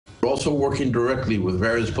We're also working directly with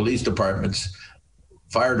various police departments,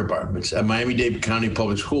 fire departments, and Miami-Dade County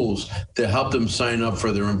Public Schools to help them sign up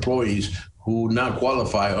for their employees who not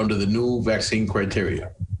qualify under the new vaccine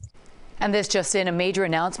criteria. And this just in, a major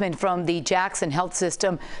announcement from the Jackson Health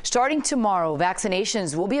System. Starting tomorrow,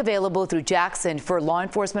 vaccinations will be available through Jackson for law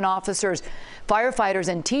enforcement officers, firefighters,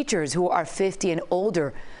 and teachers who are 50 and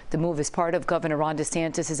older. The move is part of Governor Ron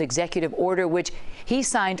DeSantis' executive order, which he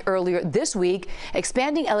signed earlier this week,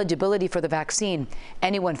 expanding eligibility for the vaccine.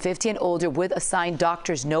 Anyone 50 and older with a signed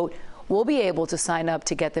doctor's note will be able to sign up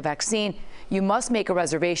to get the vaccine. You must make a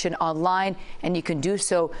reservation online, and you can do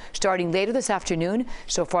so starting later this afternoon.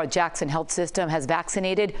 So far, Jackson Health System has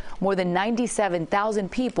vaccinated more than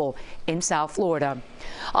 97,000 people in South Florida.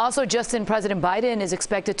 Also, President Biden is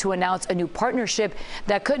expected to announce a new partnership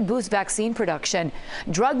that could boost vaccine production.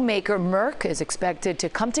 Drug maker Merck is expected to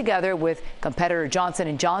come together with competitor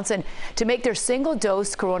Johnson & Johnson to make their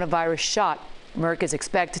single-dose coronavirus shot. Merck is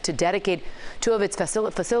expected to dedicate 2 of its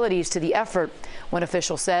facilities to the effort. One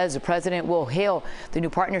official says the president will hail the new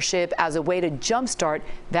partnership as a way to jumpstart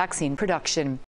vaccine production.